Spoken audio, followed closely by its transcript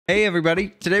Hey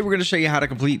everybody, today we're going to show you how to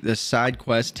complete the side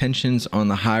quest Tensions on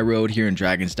the High Road here in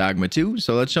Dragon's Dogma 2,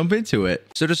 so let's jump into it.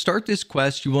 So to start this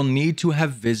quest, you will need to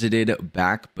have visited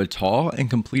Back Batal and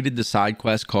completed the side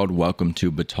quest called Welcome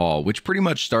to Batal, which pretty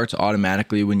much starts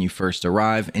automatically when you first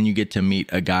arrive and you get to meet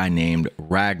a guy named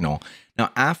Raghnall. Now,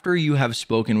 after you have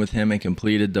spoken with him and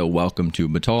completed the Welcome to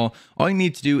Batal, all you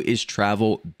need to do is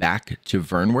travel back to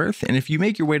Vernworth. And if you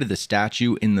make your way to the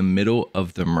statue in the middle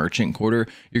of the Merchant Quarter,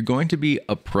 you're going to be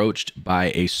approached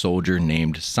by a soldier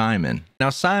named Simon. Now,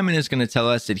 Simon is going to tell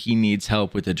us that he needs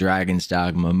help with the Dragon's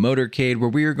Dogma motorcade, where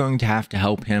we are going to have to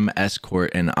help him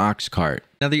escort an Oxcart.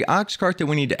 Now, the Oxcart that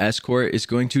we need to escort is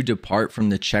going to depart from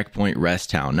the checkpoint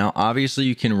rest town. Now, obviously,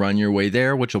 you can run your way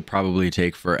there, which will probably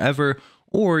take forever,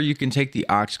 or you can take the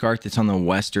Oxcart that's on the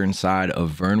western side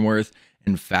of Vernworth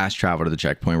and fast travel to the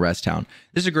checkpoint rest town.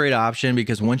 This is a great option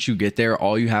because once you get there,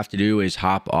 all you have to do is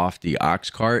hop off the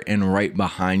Oxcart, and right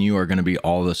behind you are going to be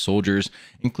all the soldiers,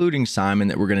 including Simon,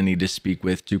 that we're going to need to speak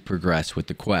with to progress with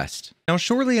the quest. Now,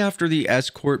 shortly after the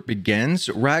escort begins,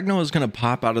 Raghnall is going to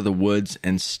pop out of the woods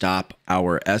and stop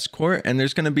our escort, and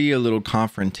there's going to be a little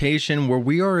confrontation where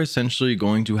we are essentially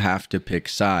going to have to pick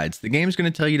sides. The game's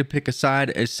going to tell you to pick a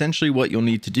side. Essentially, what you'll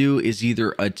need to do is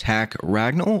either attack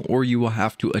Raghnall or you will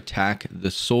have to attack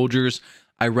the soldiers.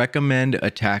 I recommend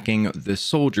attacking the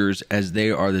soldiers as they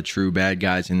are the true bad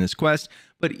guys in this quest,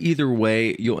 but either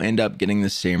way, you'll end up getting the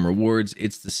same rewards.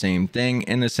 It's the same thing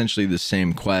and essentially the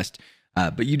same quest.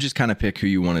 But you just kind of pick who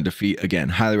you want to defeat. Again,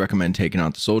 highly recommend taking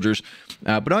out the soldiers.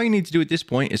 But all you need to do at this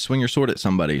point is swing your sword at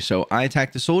somebody. So I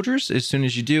attack the soldiers. As soon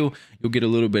as you do, you'll get a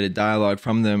little bit of dialogue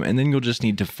from them, and then you'll just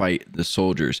need to fight the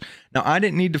soldiers. Now, I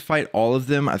didn't need to fight all of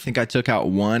them. I think I took out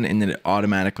one, and then it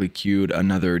automatically queued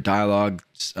another dialogue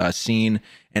scene.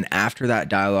 And after that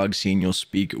dialogue scene, you'll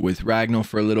speak with Raghnall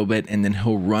for a little bit, and then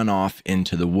he'll run off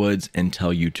into the woods and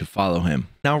tell you to follow him.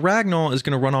 Now, Raghnall is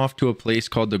going to run off to a place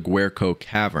called the Guerco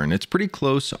Cavern. It's pretty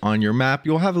close on your map.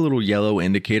 You'll have a little yellow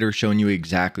indicator showing you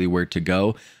exactly where to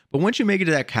go. But once you make it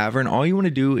to that cavern, all you want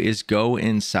to do is go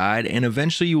inside, and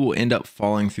eventually you will end up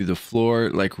falling through the floor,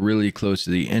 like really close to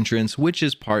the entrance, which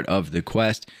is part of the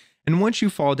quest. And once you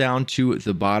fall down to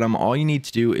the bottom, all you need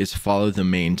to do is follow the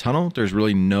main tunnel. There's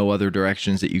really no other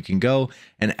directions that you can go.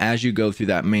 And as you go through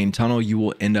that main tunnel, you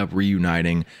will end up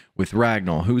reuniting with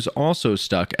Raghnall, who's also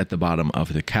stuck at the bottom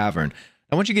of the cavern.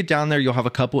 Now, once you get down there, you'll have a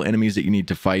couple enemies that you need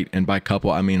to fight. And by couple,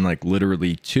 I mean like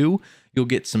literally two. You'll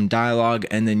get some dialogue,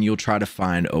 and then you'll try to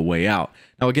find a way out.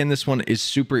 Now, again, this one is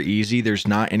super easy. There's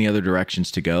not any other directions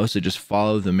to go. So just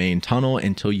follow the main tunnel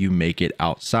until you make it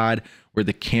outside where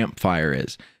the campfire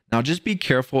is. Now, just be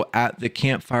careful at the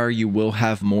campfire. You will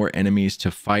have more enemies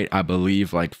to fight, I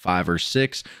believe like 5 or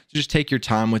 6. So just take your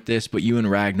time with this, but you and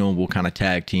Raghnall will kind of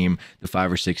tag team the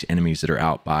 5 or 6 enemies that are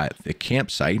out by the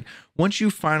campsite. Once you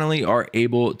finally are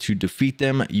able to defeat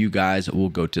them, you guys will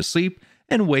go to sleep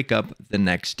and wake up the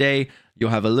next day.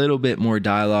 You'll have a little bit more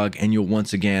dialogue, and you'll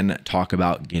once again talk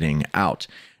about getting out.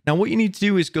 Now, what you need to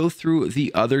do is go through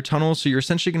the other tunnel. So you're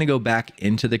essentially going to go back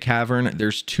into the cavern.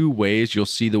 There's 2 ways. You'll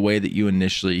see the way that you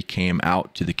initially came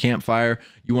out to the campfire.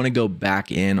 You want to go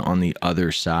back in on the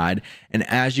other side. And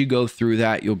as you go through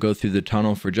that, you'll go through the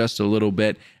tunnel for just a little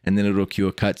bit, and then it'll cue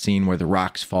a cutscene where the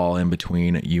rocks fall in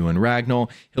between you and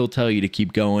Raghnall. He'll tell you to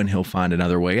keep going. He'll find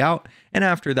another way out. And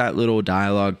after that little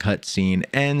dialogue cutscene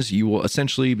ends, you will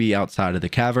essentially be outside of the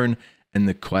cavern, and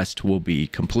the quest will be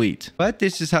complete. But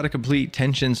this is how to complete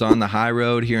Tensions on the High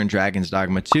Road here in Dragon's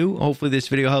Dogma 2. Hopefully this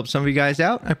video helps some of you guys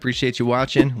out. I appreciate you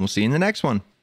watching. We'll see you in the next one.